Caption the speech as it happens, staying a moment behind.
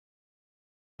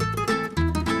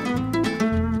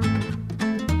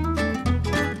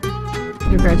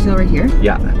Your garage sale right here?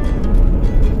 Yeah.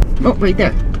 Oh, right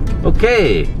there.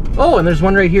 Okay. Oh, and there's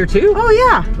one right here too? Oh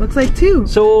yeah, looks like two.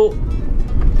 So,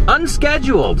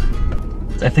 unscheduled.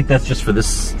 I think that's just for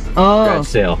this garage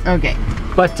sale. Okay.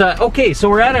 But, okay, so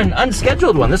we're at an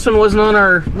unscheduled one. This one wasn't on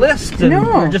our list, and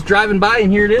we're just driving by,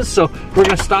 and here it is, so we're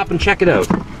gonna stop and check it out.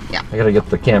 Yeah. I gotta get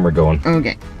the camera going.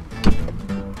 Okay.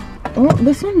 Oh,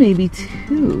 this one may be two.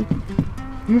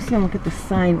 I'm just gonna look at the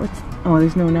sign. Oh,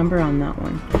 there's no number on that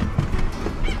one.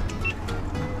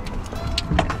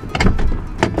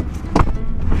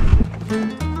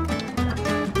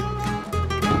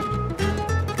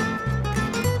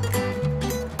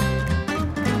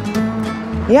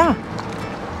 Yeah.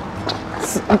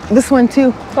 This one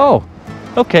too. Oh,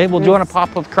 okay. Well, do you want to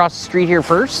pop across the street here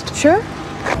first? Sure.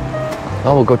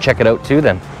 Oh, we'll go check it out too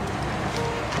then.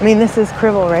 I mean, this is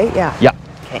Cribble, right? Yeah. Yeah.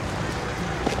 Okay.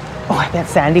 Oh, I bet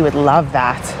Sandy would love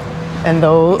that. And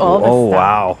all this stuff.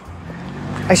 Wow.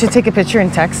 I should take a picture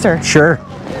and text her. Sure.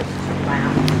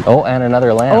 Oh, and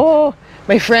another lamp. Oh,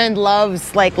 my friend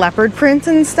loves like leopard prints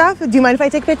and stuff. Do you mind if I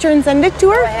take a picture and send it to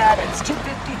her? Go ahead. It's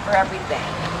 $2.50 for everything.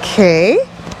 Okay.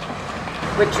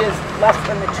 Which is less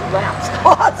than the 2 lamps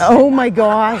cost. Oh my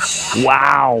gosh.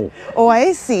 Wow. Oh,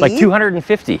 I see. Like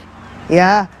 250.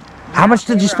 Yeah. How much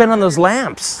did you spend on those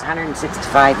lamps?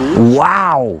 165 each.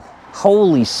 Wow.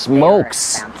 Holy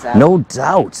smokes. expensive. No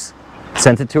doubt.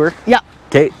 Sent it to her? Yeah.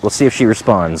 Okay, we'll see if she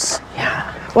responds.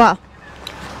 Yeah. Well,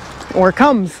 or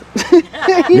comes.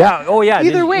 Yeah, oh yeah.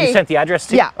 Either way. You sent the address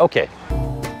to? Yeah. Okay.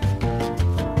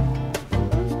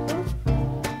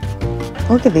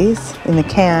 Look at these in the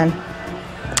can.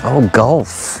 Oh,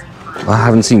 golf. Well, I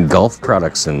haven't seen golf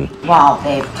products in Well,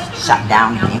 they've shut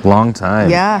down. a long time.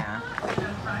 Yeah.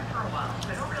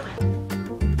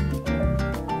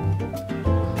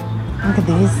 Look at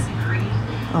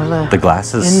these. All The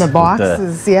glasses. in the with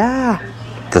boxes. Yeah.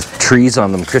 The trees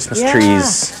on them, Christmas Yeah.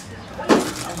 trees.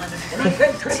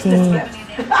 15.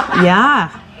 Yeah.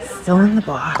 Still in the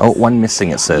box. Oh, one missing,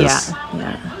 it says. Yeah.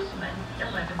 Yeah.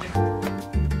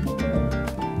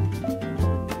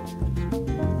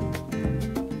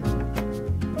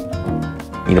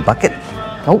 Need a bucket?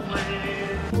 Nope.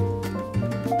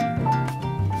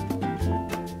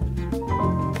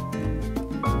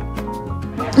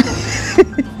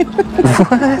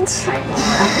 What?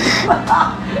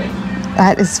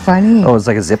 That is funny. Oh, it's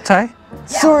like a zip tie?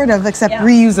 Sort of, except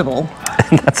reusable.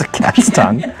 That's a cat's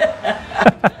tongue.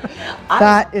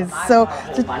 That is so.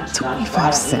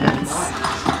 25 cents.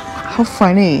 How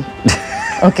funny.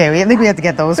 Okay, I think we have to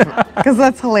get those because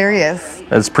that's hilarious.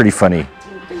 That's pretty funny.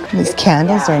 These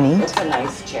candles are neat. It's a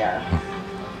nice chair.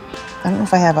 I don't know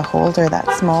if I have a holder that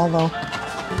small though.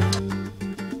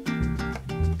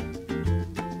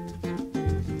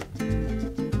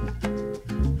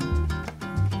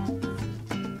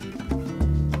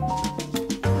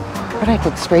 But I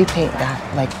could spray paint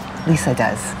that like Lisa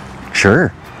does.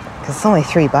 Sure. Because it's only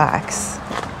 $3.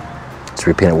 So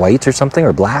we paint it white or something,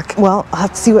 or black? Well, I'll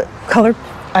have to see what colors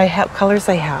I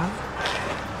have.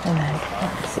 And then,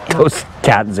 let's see. Those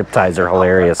cat zip ties are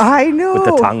hilarious. I know. With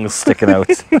the tongues sticking out.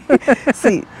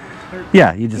 See,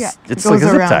 Yeah, you just, Yeah, it's it like a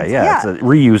goes zip around. tie. Yeah, Yeah. it's a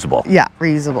reusable. yeah,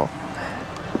 reusable.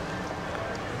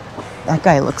 That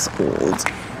guy looks old.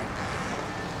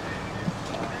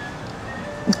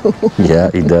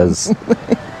 Yeah, he does.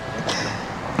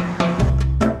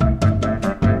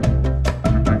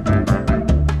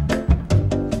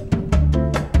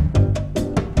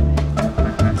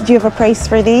 Did you have a price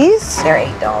for these? They're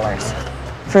 $8.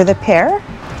 For the pair?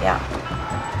 Yeah.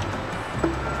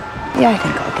 Yeah, I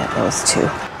think I'll get those too.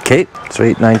 Okay, so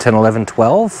 8, 9, 10, 11,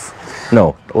 12?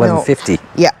 No, 11.50.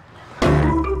 Yeah.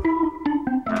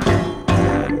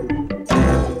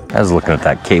 I was looking at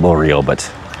that cable reel,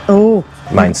 but Oh,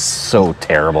 mine's so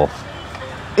terrible.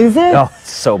 is it? Oh,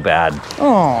 it's so bad.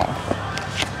 Oh.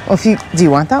 Well, do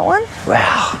you want that one?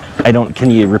 Wow. I don't, can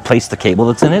you replace the cable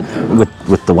that's in it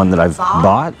with the one that I've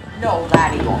bought? No,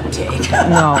 that he won't take.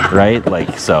 No. Right?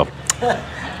 Like, so.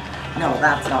 No,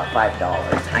 that's not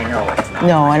 $5. I know it's not.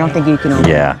 No, I don't think you can open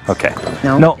Yeah, okay.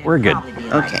 No? No, we're good. Probably be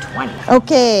like Okay. 20.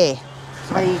 Okay.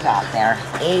 What do you got there?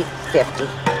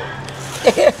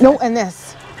 $8.50. No, and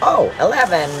this. Oh,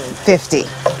 $11. 50.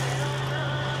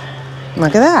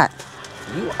 Look at that.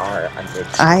 You are a good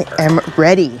I shopper. am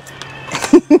ready.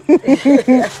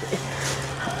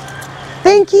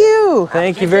 Thank you.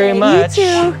 Thank you very much. You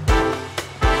too.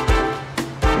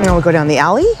 Now we'll go down the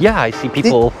alley. Yeah, I see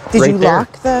people Did right you there.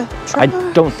 lock the truck? I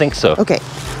don't think so. Okay,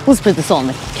 let's put this all in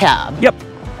the cab. Yep.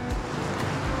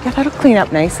 Yeah, that'll clean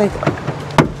up nice.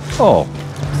 Oh,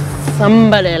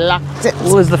 Somebody locked it.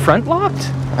 well, is the front locked?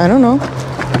 I don't know.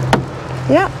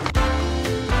 Yeah.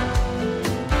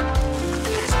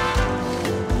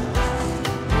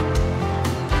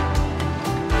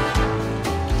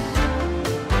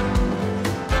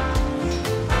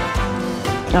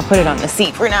 I'll put it on the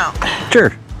seat for now.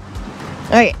 Sure.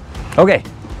 Okay. Okay,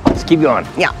 let's keep going.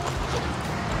 Yeah.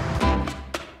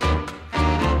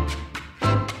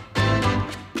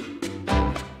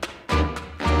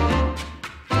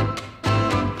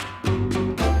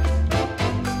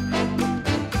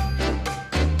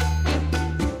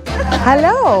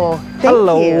 Hello. Thank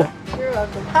you. You're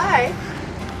welcome. Hi.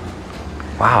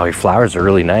 Wow, your flowers are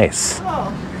really nice.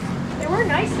 Oh, they were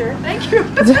nicer. Thank you.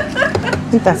 I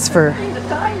think that's for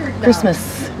Tired now.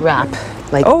 Christmas wrap.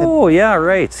 Like Oh, yeah,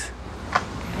 right.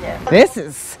 this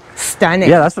is stunning.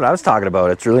 Yeah, that's what I was talking about.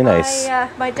 It's really nice.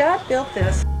 My dad built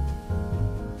this.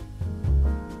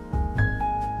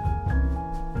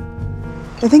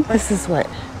 I think this is what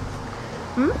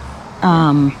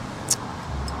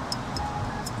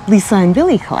Lisa and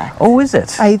Billy collect. Oh, is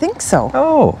it? I think so.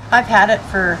 Oh, I've had it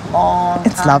for a long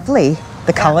It's time. lovely.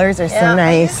 The colors are so I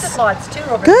nice. used it lots too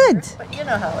over Good. here, but you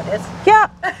know how it is. Yeah,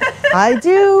 I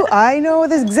do. I know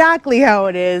this exactly how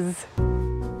it is.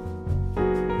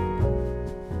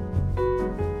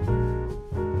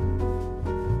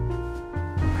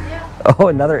 oh,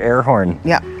 another air horn.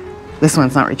 Yeah, this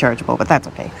one's not rechargeable, but that's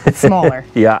okay. It's smaller.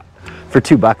 Yeah, for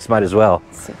 $2 might as well.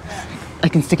 I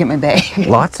can stick it in my bag.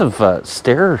 Lots of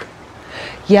stair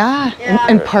Yeah,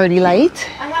 and party light.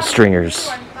 I have stringers.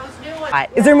 those new ones.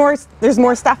 Is there more? There's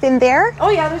more stuff in there. Oh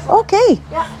yeah, there's Okay,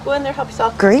 yeah. Go in there, help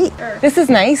yourself. great. Sure. This is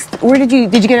nice. Where did you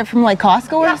get it from? Like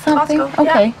Costco or Yeah, something? Costco.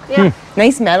 Yeah, Okay, Yeah.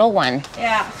 nice metal one.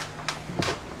 Yeah.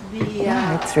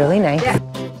 It's really nice. Yeah.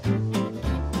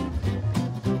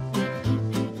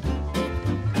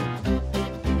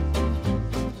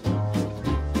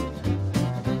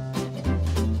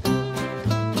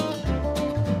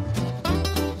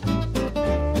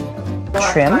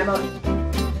 Trim.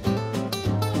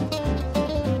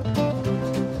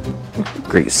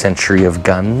 Great century of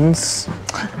guns.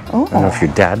 Oh, I don't know if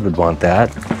your dad would want that.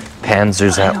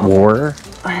 Panzers at war.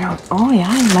 I don't. Oh yeah,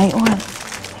 I might want.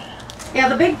 Yeah,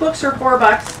 the big books are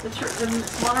 $4. The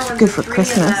smaller ones Good are for $3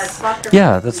 Christmas. and the softer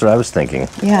Yeah, that's what I was thinking.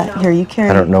 Yeah, here you carry.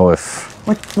 I don't know if...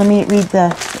 What? Let me read the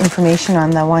information on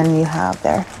the one you have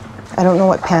there. I don't know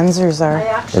what Panzers are.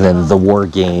 And then the war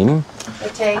game. The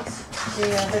tanks.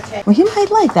 The tanks. Well, he might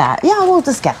like that. Yeah, we'll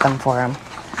just get them for him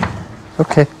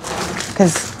Okay.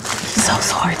 because he's so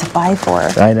hard to buy for.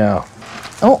 I know.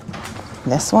 Oh,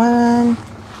 this one.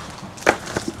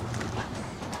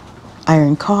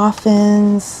 Iron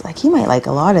coffins. Like he might like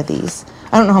a lot of these.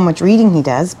 I don't know how much reading he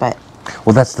does, but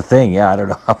Well, that's the thing. Yeah, I don't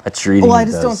know how much reading well, I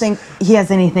he just does. don't think he has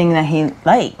anything that he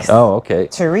likes Oh, okay.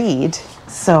 to read.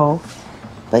 So,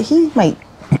 but he might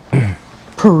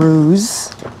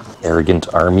peruse.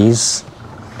 Arrogant armies.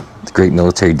 The great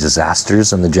military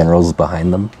disasters and the generals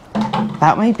behind them.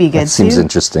 That might be good That seems too.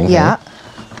 interesting. Yeah.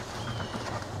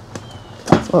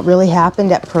 What really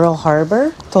happened at Pearl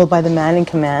Harbor, told by the man in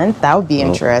command. That would be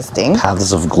interesting.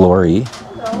 Paths of Glory.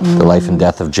 The life and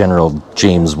death of General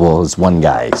James Wool is one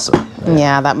guy. So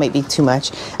Yeah, that might be too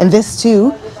much. And this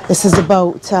too, this is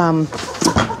about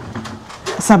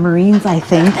submarines, I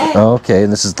think. okay,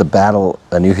 and this is the battle,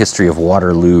 a new history of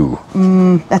Waterloo.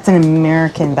 That's an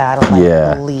American battle,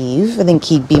 Yeah. I believe. I think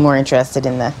he'd be more interested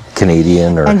in the...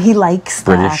 Canadian or And he likes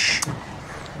British.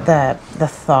 the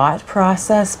thought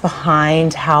process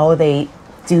behind how they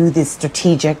do the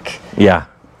strategic Yeah,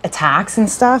 attacks and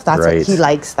stuff. That's Right. what he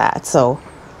likes that. So,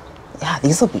 yeah,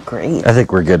 these will be great. I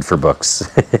think we're good for books.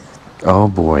 Oh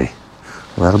boy,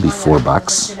 well, that'll be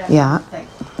 $4. Yeah. Do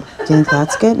you think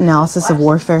that's good? Analysis of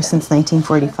warfare since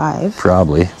 1945.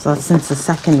 Probably. So that's since the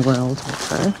Second World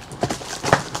War.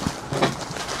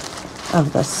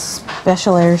 Of the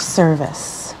Special Air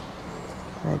Service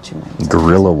Regiment.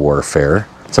 Guerrilla warfare.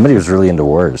 Somebody was really into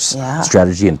wars. Yeah.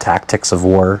 Strategy and tactics of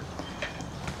war.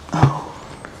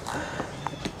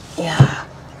 Yeah.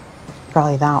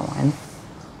 Probably that one.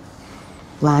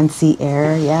 Land, sea,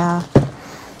 air, yeah.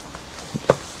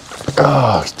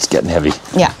 Oh, it's getting heavy.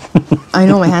 Yeah. I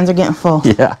know my hands are getting full.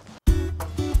 Yeah.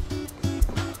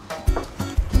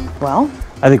 Well,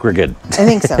 I think we're good. I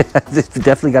think so. We've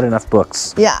definitely got enough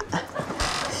books. Yeah.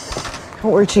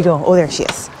 Where'd she go? Oh, there she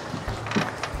is.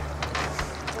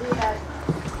 We had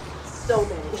so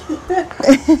many.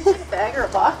 Bag or a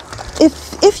box?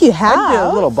 If you I'd do a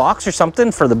have little box or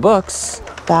something for the books.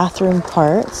 bathroom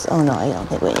parts. Oh no, I don't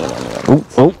think we need any of Oh,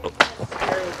 oh.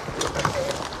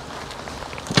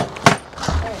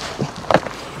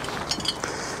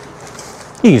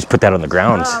 You can just put that on the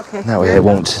ground. Oh, okay. That way I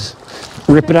won't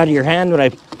rip it out of your hand when I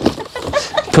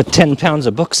put 10 pounds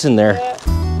of books in there.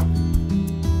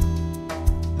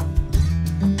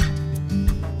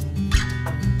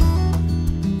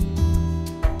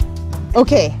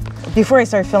 Okay, before I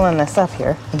start filling this up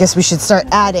here, I guess we should start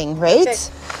adding, right? Okay.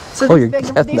 So Oh, these, you're big,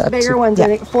 getting these that bigger too. ones, Yeah.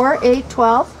 I think 4, 8,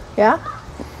 12, yeah,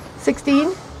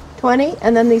 16, 20,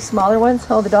 and then these smaller ones.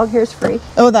 Oh, the dog hair is free.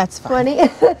 Oh, that's fine. 20.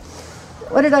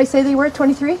 What did I say they were?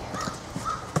 23?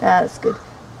 That's good.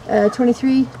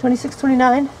 23, 26,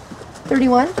 29,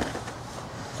 31. Is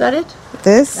that it?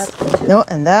 This, That's good too. no,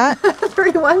 and that.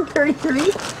 31,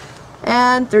 33,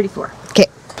 and 34. Okay.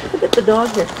 Look at the dog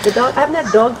here. The dog. I haven't had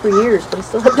a dog for years, but I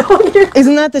still have dog here.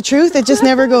 Isn't that the truth? It just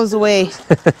never goes away.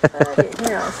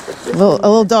 Here, I'll stick this A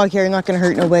little dog hair, not gonna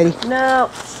hurt nobody. No,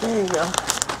 there you go.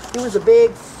 He was a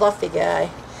big, fluffy guy.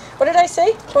 What did I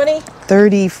say? 20?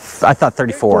 30. I thought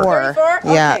 34. 34?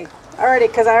 Yeah. Okay. Alrighty,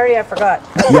 because I forgot.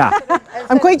 Yeah.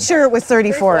 I'm quite sure it was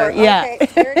 34. Yeah.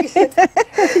 Okay.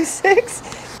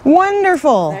 36.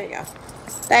 Wonderful. There you go.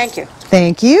 Thank you.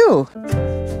 Thank you.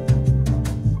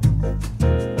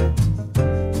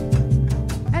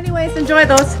 Anyways, enjoy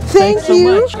those. Thank so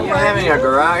you. much. You're having a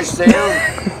garage sale?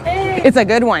 It's a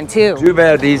good one too. Too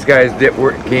bad these guys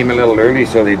came a little early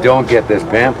so they don't get this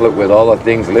pamphlet with all the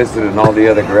things listed and all the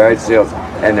other garage sales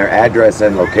and their address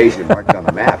and location marked on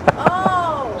the map.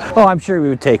 Oh, I'm sure we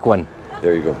would take one.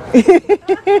 There you go.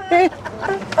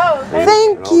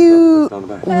 Thank you.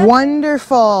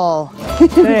 Wonderful.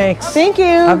 Thanks. Thank you.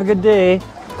 Have a good day.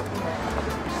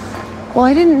 Well,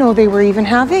 I didn't know they were even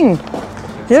having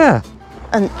Yeah.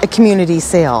 a community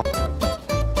sale.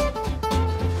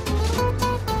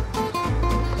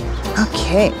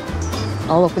 Okay.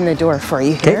 I'll open the door for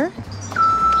you here.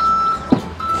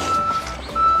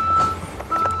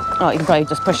 Oh, you can probably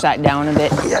just push that down a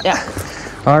bit. Yeah.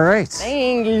 All right.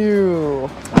 Thank you.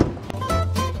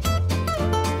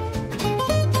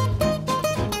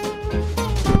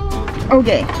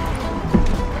 Okay.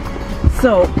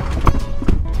 So,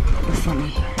 just let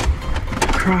me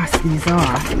cross these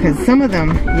off because some of them,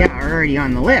 yeah, are already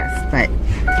on the list, but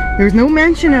there's no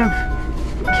mention of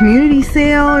community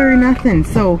sale or nothing.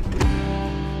 So